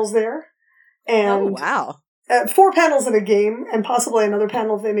 5 panels there. And oh, wow. 4 panels in a game, and possibly another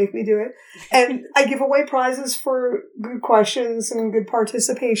panel if they make me do it. And I give away prizes for good questions and good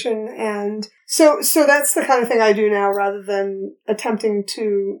participation. And so that's the kind of thing I do now, rather than attempting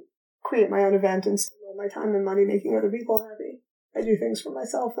to create my own event and spend all my time and money making other people happy. I do things for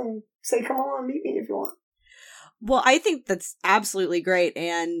myself and say, come on, meet me if you want. Well, I think that's absolutely great,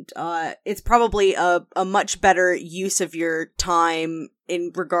 and it's probably a much better use of your time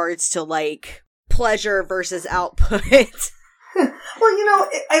in regards to, like, pleasure versus output. Well, you know,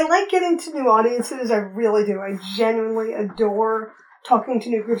 I like getting to new audiences. I really do. I genuinely adore talking to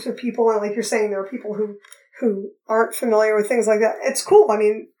new groups of people. And like you're saying, there are people who aren't familiar with things like that. It's cool. I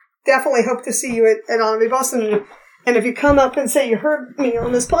mean, definitely hope to see you at Anime Boston. And if you come up and say you heard me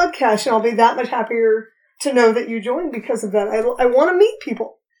on this podcast, I'll be that much happier to know that you joined because of that. I want to meet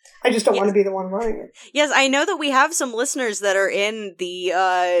people. I just don't want to be the one running it. Yes, I know that we have some listeners that are in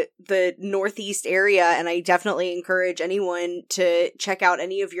the Northeast area, and I definitely encourage anyone to check out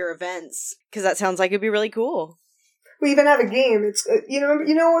any of your events, because that sounds like it'd be really cool. We even have a game. It's you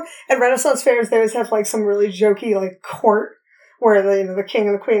know at Renaissance fairs they always have like some really jokey like court where the king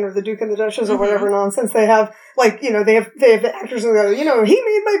and the queen or the duke and the duchess or whatever nonsense they have. Like, they have the actors who go, he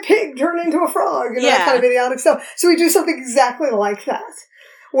made my pig turn into a frog, that kind of idiotic stuff. So we do something exactly like that,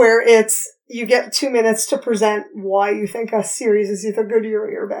 where you get 2 minutes to present why you think a series is either good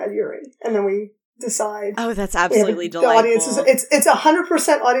Yuri or bad Yuri, and then we decide. Oh, that's absolutely delightful. Audience it's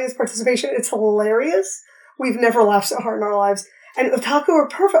 100% audience participation. It's hilarious. We've never laughed so hard in our lives. And Otaku are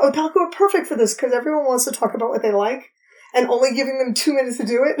perfect. Otaku are perfect for this because everyone wants to talk about what they like, and only giving them 2 minutes to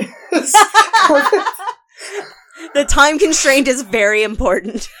do it is perfect. The time constraint is very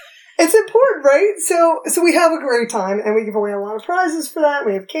important. It's important, right? So we have a great time, and we give away a lot of prizes for that.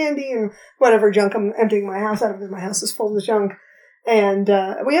 We have candy and whatever junk I'm emptying my house out of because my house is full of junk. And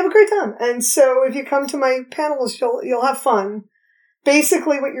we have a great time. And so if you come to my panels, you'll have fun.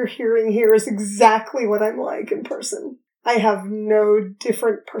 Basically what you're hearing here is exactly what I'm like in person. I have no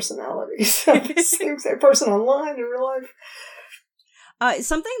different personalities. I'm the same person online in real life.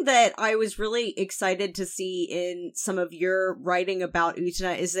 Something that I was really excited to see in some of your writing about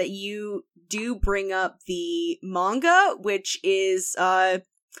Utena is that you do bring up the manga, which is a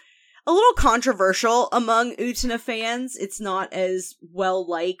little controversial among Utena fans. It's not as well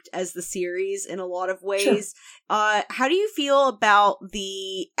liked as the series in a lot of ways. Sure. How do you feel about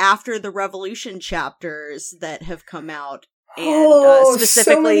the After the Revolution chapters that have come out? And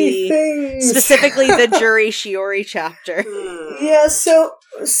specifically the Juri Shiori chapter. Yeah, so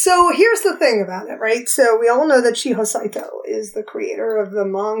here's the thing about it, right? So we all know that Chiho Saito is the creator of the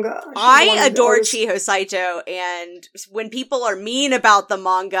manga. I adore Chiho Saito, and when people are mean about the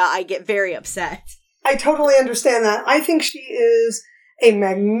manga, I get very upset. I totally understand that. I think she is a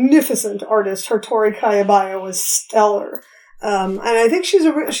magnificent artist. Her Tori Kayabaya was stellar. And I think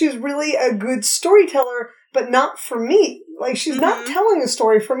she's really a good storyteller, but not for me. Like, she's not telling a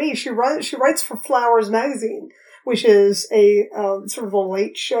story for me. She writes for Flowers magazine, which is a sort of a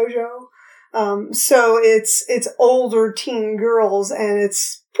late shoujo. So it's older teen girls, and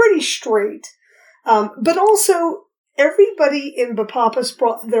it's pretty straight. But also, everybody in Bapapus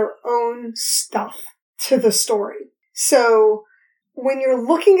brought their own stuff to the story. So when you're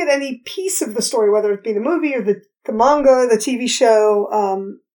looking at any piece of the story, whether it be the movie or the manga, the TV show,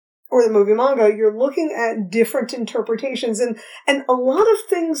 or the movie manga, you're looking at different interpretations. And a lot of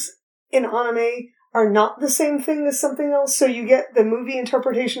things in anime are not the same thing as something else. So you get the movie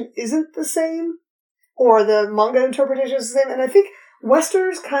interpretation isn't the same, or the manga interpretation is the same. And I think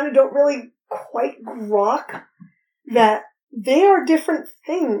Westerners kind of don't really quite grok that they are different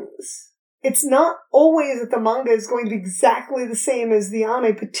things. It's not always that the manga is going to be exactly the same as the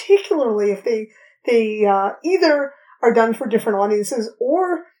anime, particularly if they either are done for different audiences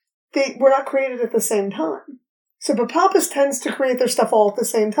or they were not created at the same time. So Bapapus tends to create their stuff all at the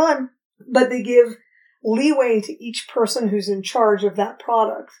same time, but they give leeway to each person who's in charge of that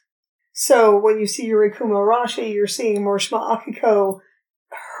product. So when you see Yurikuma Arashi, you're seeing Morishima Akiko,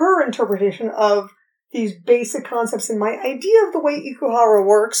 her interpretation of these basic concepts. And my idea of the way Ikuhara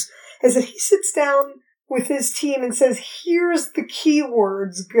works is that he sits down with his team and says, here's the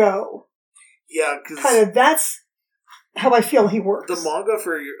keywords, go. Yeah, because kind of that's how I feel he works. The manga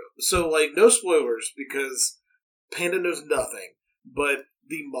no spoilers because Panda knows nothing, but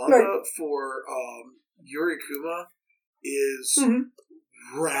the manga for Yurikuma is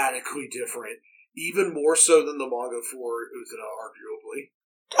radically different, even more so than the manga for Utena, arguably.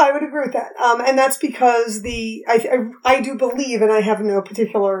 I would agree with that, and that's because I do believe, and I have no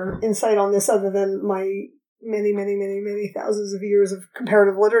particular insight on this other than my many, many, many, many thousands of years of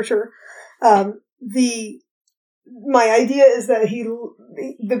comparative literature. My idea is that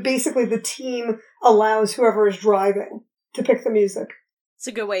basically the team allows whoever is driving to pick the music. It's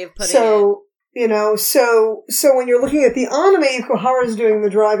a good way of putting it. So when you're looking at the anime, Ikuhara's doing the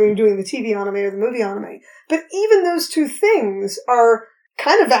driving, doing the TV anime or the movie anime. But even those two things are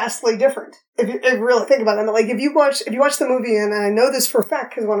kind of vastly different. If you really think about it. I mean, like if you watch the movie, and I know this for a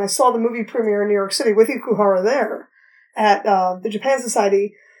fact because when I saw the movie premiere in New York City with Ikuhara there at the Japan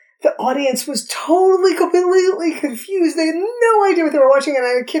Society, the audience was totally, completely confused. They had no idea what they were watching, and I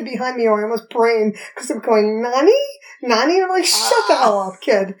had a kid behind me who I almost brained because they were going, "Nani? Nani?" And I'm like, "Shut the hell up,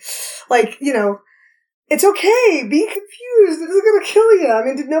 kid!" Like, it's okay. Be confused. It isn't going to kill you. I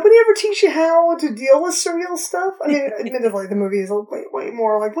mean, did nobody ever teach you how to deal with surreal stuff? I mean, admittedly, the movie is way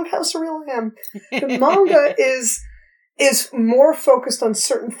more like, look how surreal I am. The manga is more focused on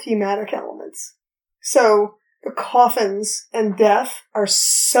certain thematic elements. So the coffins and death are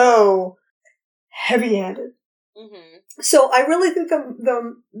so heavy-handed. Mm-hmm. So I really think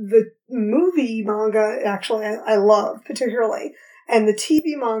the movie manga, actually, I love particularly. And the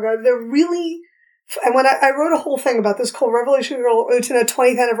TV manga, they're really... And when I wrote a whole thing about this called Revolution Girl Utena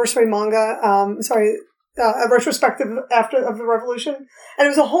 20th Anniversary Manga, a retrospective of the revolution, and it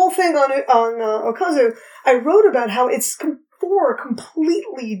was a whole thing on Okazu. I wrote about how it's 4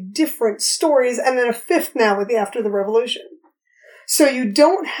 completely different stories, and then a 5th now with the After the Revolution. So you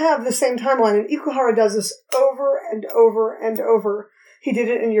don't have the same timeline, and Ikuhara does this over and over and over. He did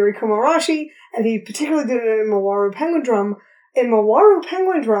it in Yuri Komarashi, and he particularly did it in Mawaru Penguin Drum. In Mawaru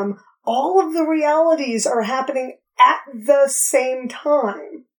Penguin Drum, all of the realities are happening at the same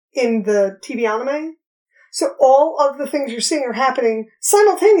time in the TV anime. So all of the things you're seeing are happening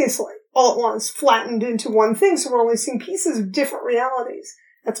simultaneously, all at once, flattened into one thing. So we're only seeing pieces of different realities.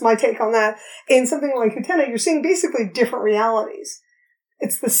 That's my take on that. In something like Utena, you're seeing basically different realities.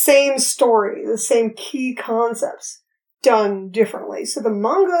 It's the same story, the same key concepts done differently. So the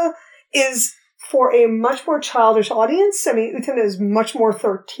manga is for a much more childish audience. I mean, Utena is much more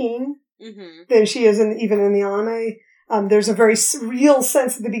 13 than she is even in the anime. There's a very real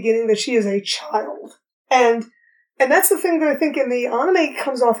sense at the beginning that she is a child. And that's the thing that I think in the anime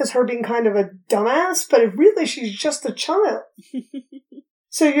comes off as her being kind of a dumbass, but really she's just a child.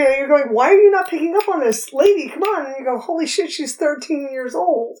 So you're going, why are you not picking up on this? Lady, come on. And you go, holy shit, she's 13 years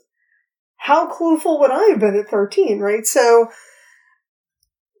old. How clueful would I have been at 13, right? So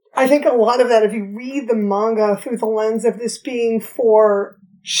I think a lot of that, if you read the manga through the lens of this being for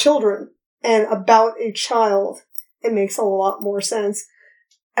children and about a child, it makes a lot more sense.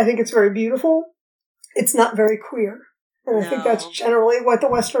 I think it's very beautiful. It's not very queer. And I think that's generally what the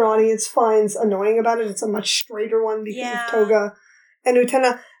Western audience finds annoying about it. It's a much straighter one because of Toga and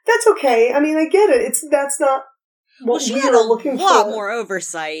Utena. That's okay. I mean, I get it. That's not what she we had were looking for. A lot more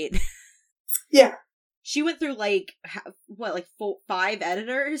oversight. Yeah. She went through 5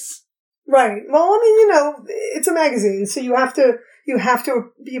 editors? Right. Well, I mean, it's a magazine, so you have to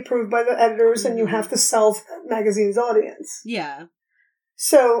be approved by the editors, and you have to sell to that magazine's audience. Yeah.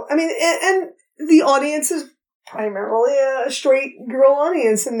 So, I mean, and the audience is primarily a straight girl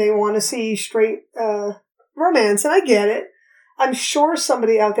audience, and they want to see straight romance, and I get it. I'm sure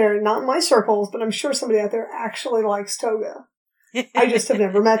somebody out there, not in my circles, but I'm sure somebody out there actually likes Toga. I just have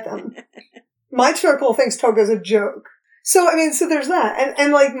never met them. My circle thinks Toga's a joke. So, I mean, so there's that.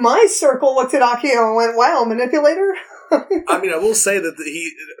 And like, my circle looked at Akio and went, wow, manipulator? I mean, I will say that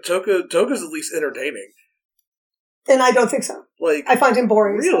Toga's at least entertaining. And I don't think so. Like, I find him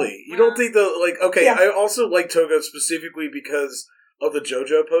boring. Really? You don't think okay, yeah. I also like Toga specifically because of the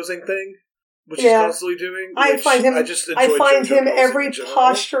JoJo posing thing, which he's constantly doing. I find him every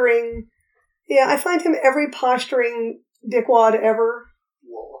posturing. Yeah, I find him every posturing dickwad ever.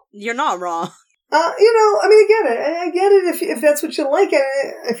 You're not wrong. I mean, I get it. I get it if that's what you like, and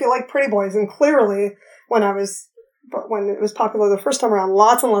if you like Pretty Boys. And clearly, when it was popular the first time around,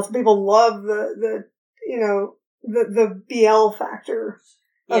 lots and lots of people love the BL factor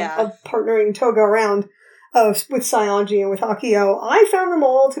of partnering Toga around with Saionji and with Akio. I found them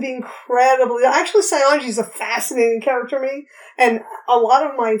all to be incredibly... Actually, Saionji is a fascinating character to me, and a lot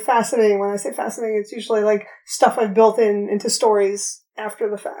of my fascinating, when I say fascinating, it's usually like stuff I've built into stories after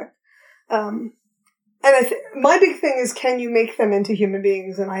the fact. And my big thing is, can you make them into human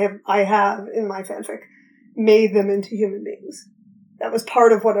beings? And I have in my fanfic made them into human beings. That was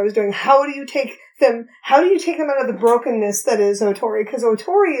part of what I was doing. How do you take them out of the brokenness that is Otori? Because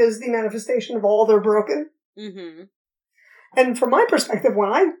Otori is the manifestation of all their broken. Mm-hmm. And from my perspective, when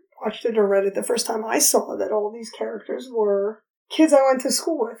I watched it or read it the first time, I saw that all these characters were kids I went to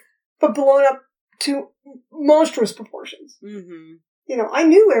school with, but blown up to monstrous proportions. Mm-hmm. You know, I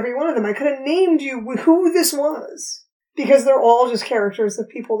knew every one of them. I could have named you who this was. Because they're all just characters of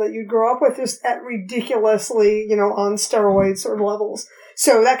people that you'd grow up with just at ridiculously, you know, on steroids sort of levels.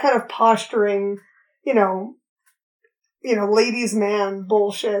 So that kind of posturing, you know, ladies' man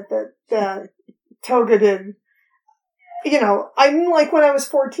bullshit that Toga did. You know, I didn't like when I was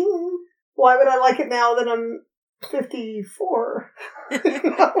 14. Why would I like it now that I'm 54? You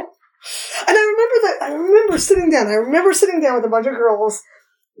know? And I remember sitting down with a bunch of girls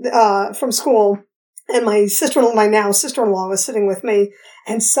from school, and my now sister-in-law was sitting with me,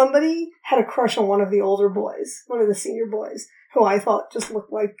 and somebody had a crush on one of the older boys, one of the senior boys, who I thought just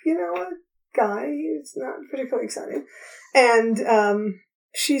looked like, you know, a guy. It's not particularly exciting. And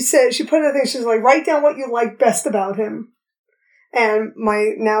she put in a thing, she's like, write down what you like best about him. And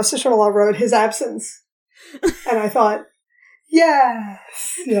my now sister-in-law wrote his absence. And I thought, yes.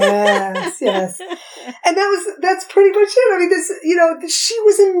 And that's pretty much it. I mean, she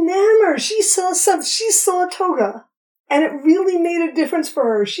was enamored. She saw Toga. And it really made a difference for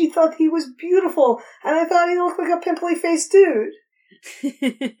her. She thought he was beautiful. And I thought he looked like a pimply-faced dude.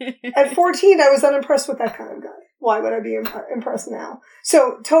 At 14, I was unimpressed with that kind of guy. Why would I be impressed now?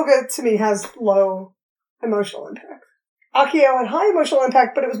 So Toga, to me, has low emotional impact. Akio had high emotional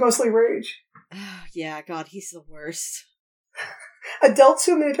impact, but it was mostly rage. Yeah, God, he's the worst. Adults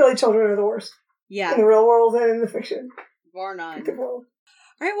who manipulate children are the worst. Yeah. In the real world and in the fiction. Bar none. The world.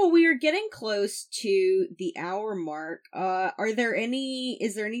 All right, well, we are getting close to the hour mark. Is there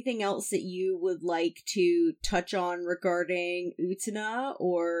anything else that you would like to touch on regarding Utena,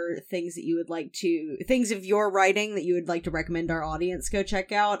 or things of your writing that you would like to recommend our audience go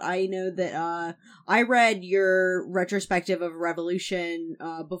check out? I know that, I read your retrospective of Revolution,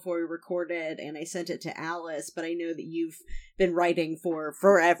 before we recorded, and I sent it to Alice, but I know that you've been writing for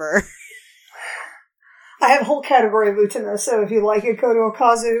forever. I have a whole category of Utena, so if you like it, go to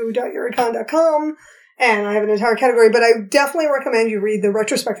okazu.yuricon.com, and I have an entire category, but I definitely recommend you read the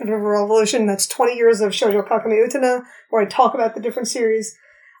retrospective of Revolution. That's 20 years of Shoujo Kakame Utena, where I talk about the different series.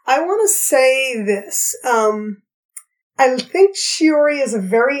 I want to say this. I think Shiori is a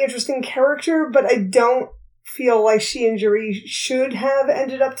very interesting character, but I don't feel like she and Juri should have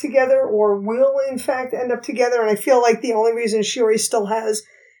ended up together, or will, in fact, end up together, and I feel like the only reason Shiori still has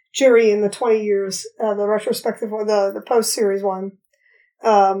Juri in the 20 years, the retrospective or the post-series one,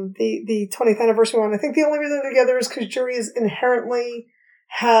 the 20th anniversary one. I think the only reason they're together is because Juri inherently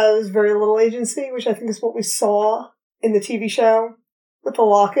has very little agency, which I think is what we saw in the TV show with the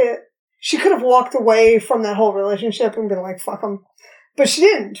locket. She could have walked away from that whole relationship and been like, fuck them. But she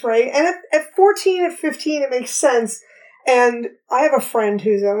didn't, right? And at 14, at 15, it makes sense. And I have a friend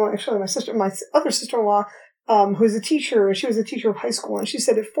who's, actually my other sister-in-law, who's a teacher, and she was a teacher of high school, and she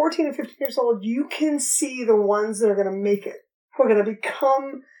said at 14 and 15 years old, you can see the ones that are going to make it, who are going to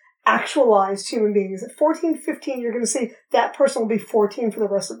become actualized human beings. At 14, 15, you're going to see that person will be 14 for the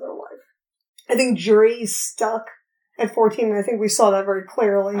rest of their life. I think Juri stuck at 14, and I think we saw that very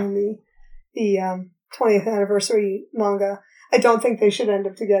clearly in the 20th anniversary manga. I don't think they should end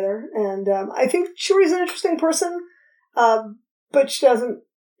up together, and I think Juri's an interesting person, but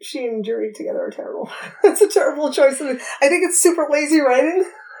she and Juri together are terrible. It's a terrible choice. I think it's super lazy writing.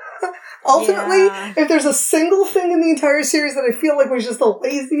 Ultimately, If there's a single thing in the entire series that I feel like was just the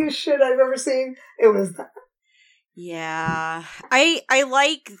laziest shit I've ever seen, it was that. Yeah. I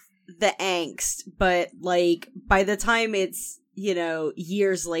like the angst, but, like, by the time it's,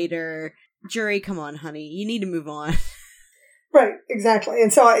 years later, Juri, come on, honey, you need to move on. Right, exactly.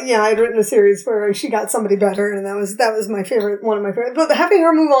 And so, I'd written a series where she got somebody better, and that was my favorite, one of my favorite. But having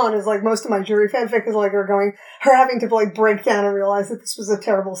her move on is like most of my Juri fanfic is like her having to like break down and realize that this was a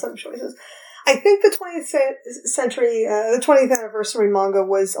terrible set of choices. I think the 20th anniversary manga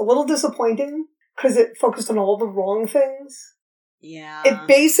was a little disappointing because it focused on all the wrong things. Yeah. It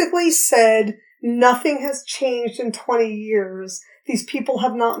basically said nothing has changed in 20 years. These people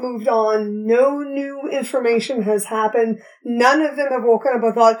have not moved on. No new information has happened. None of them have woken up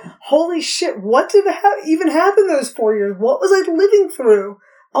and thought, holy shit, what did even happen those 4 years? What was I living through?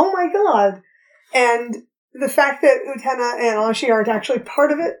 Oh my god. And the fact that Utena and Ashi aren't actually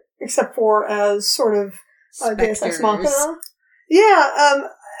part of it, except for as sort of Deus Ex Machina. Yeah,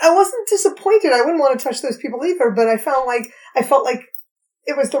 I wasn't disappointed. I wouldn't want to touch those people either, but I felt like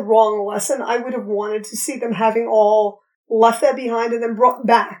it was the wrong lesson. I would have wanted to see them having all left that behind and then brought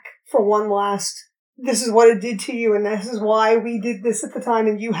back for one last this is what it did to you, and this is why we did this at the time,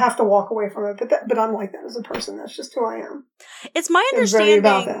 and you have to walk away from it. But I'm like that as a person. That's just who I am. It's my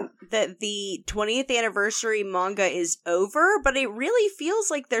understanding that the 20th anniversary manga is over, but it really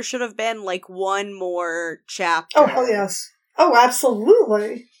feels like there should have been like one more chapter. Oh, hell yes. Oh,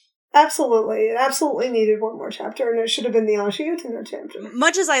 absolutely. Absolutely. It absolutely needed one more chapter, and it should have been the Ashi Utano chapter.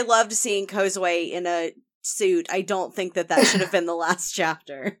 Much as I loved seeing Kozue in a suit, I don't think that should have been the last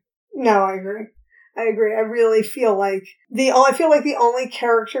chapter. No, I agree. I really feel like the only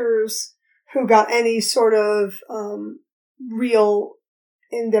characters who got any sort of real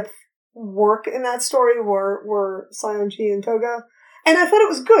in-depth work in that story were Saionji and Toga. And I thought it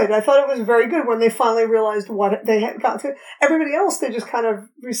was good. I thought it was very good when they finally realized what they had got to. Everybody else, they just kind of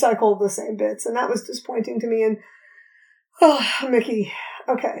recycled the same bits, and that was disappointing to me. And, Mickey,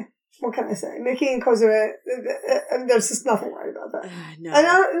 okay. What can I say? Mickey and Kozue, there's just nothing right about that. No.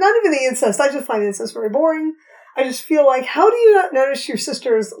 And not even the incest. I just find incest very boring. I just feel like, how do you not notice your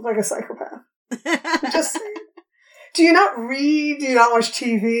sister is like a psychopath? Just saying. Do you not read? Do you not watch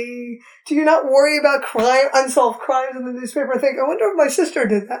TV? Do you not worry about unsolved crimes in the newspaper? I think, I wonder if my sister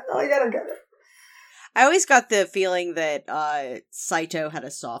did that. No, I don't get it. I always got the feeling that Saito had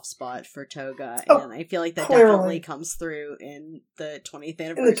a soft spot for Toga, and I feel like that definitely comes through in the 20th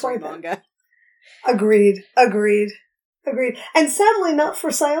anniversary manga. Agreed. And sadly, not for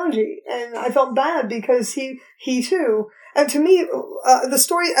Saionji. And I felt bad because he too. And to me, the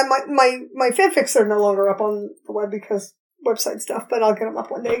story, and my fanfics are no longer up on the web because website stuff, but I'll get them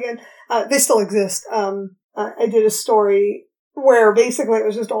up one day again. They still exist. I did a story where basically it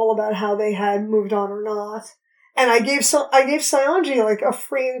was just all about how they had moved on or not. And I gave Saionji like a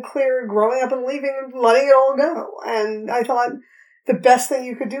free and clear growing up and leaving and letting it all go. And I thought the best thing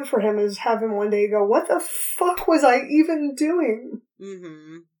you could do for him is have him one day go, what the fuck was I even doing?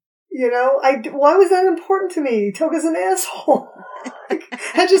 Mm-hmm. You know, why was that important to me? Toga's an asshole.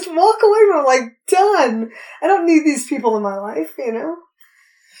 And just walk away from him, like, done. I don't need these people in my life, you know?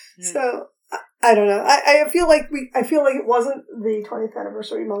 Mm. So, I don't know. I feel like it wasn't the 20th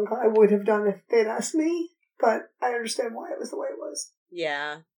anniversary manga I would have done if they'd asked me, but I understand why it was the way it was.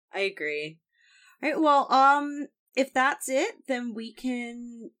 Yeah, I agree. All right, well, if that's it, then we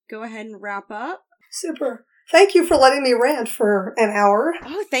can go ahead and wrap up. Super. Thank you for letting me rant for an hour.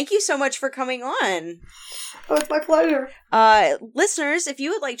 Oh, thank you so much for coming on. Oh, it's my pleasure. Listeners, if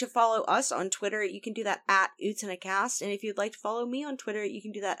you would like to follow us on Twitter, you can do that at Utsanacast. And if you'd like to follow me on Twitter, you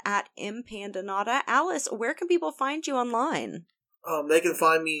can do that at Mpandanata. Alice, where can people find you online? They can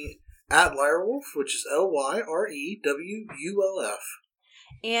find me at Lyrewolf, which is Lyrewulf.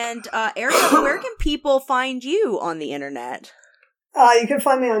 And Erica, where can people find you on the internet? You can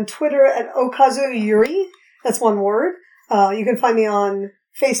find me on Twitter at Okazu Yuri. That's one word. You can find me on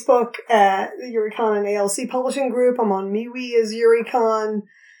Facebook at the Yuricon and ALC Publishing Group. I'm on MeWe as Yuricon.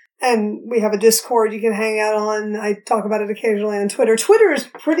 And we have a Discord you can hang out on. I talk about it occasionally on Twitter. Twitter is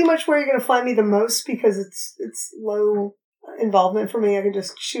pretty much where you're going to find me the most because it's low involvement for me. I can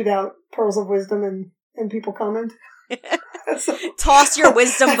just shoot out pearls of wisdom and people comment. So, toss your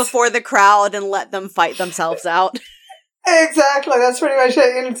wisdom before the crowd and let them fight themselves out. Exactly, that's pretty much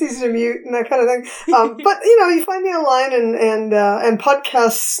it. And it's easy to mute and that kind of thing. But you find me online and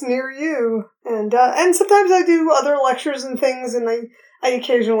podcasts near you, and sometimes I do other lectures and things, and I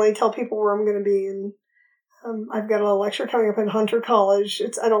occasionally tell people where I'm going to be. And I've got a lecture coming up in Hunter College.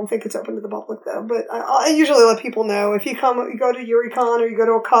 I don't think it's open to the public though, but I usually let people know if you go to Yuricon or you go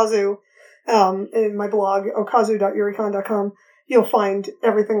to Okazu. In my blog, okazu.yuricon.com, you'll find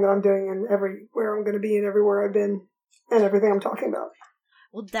everything that I'm doing and everywhere I'm going to be and everywhere I've been and everything I'm talking about.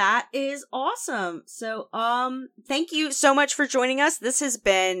 Well, that is awesome. So, thank you so much for joining us. This has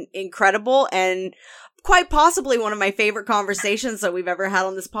been incredible and quite possibly one of my favorite conversations that we've ever had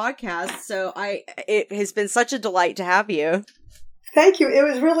on this podcast. So it has been such a delight to have you. Thank you. It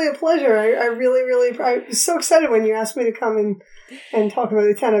was really a pleasure. I I was so excited when you asked me to come and talk about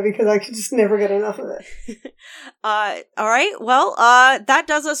Utena because I could just never get enough of it. All right. Well, that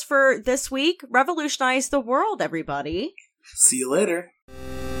does us for this week. Revolutionize the world, everybody. See you later.